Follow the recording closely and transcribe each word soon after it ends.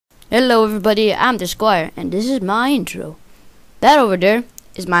Hello everybody, I'm the Squire, and this is my intro. That over there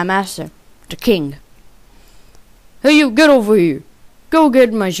is my master, the king. Hey you, get over here. Go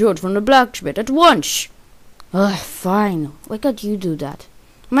get my sword from the blacksmith at once. Ugh, fine. Why can't you do that?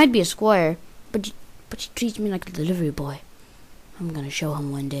 I might be a squire, but he treats me like a delivery boy. I'm gonna show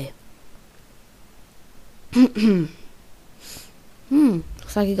him one day. Looks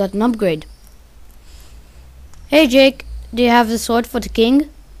like he got an upgrade. Hey Jake, do you have the sword for the king?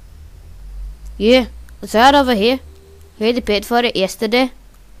 Yeah, it's that over here. You already paid for it yesterday.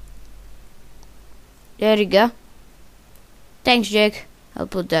 There you go. Thanks, Jake. I'll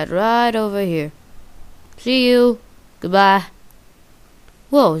put that right over here. See you. Goodbye.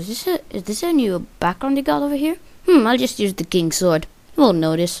 Whoa, is this a new background they got over here? I'll just use the king's sword. You won't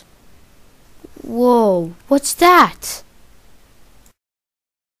notice. Whoa, what's that?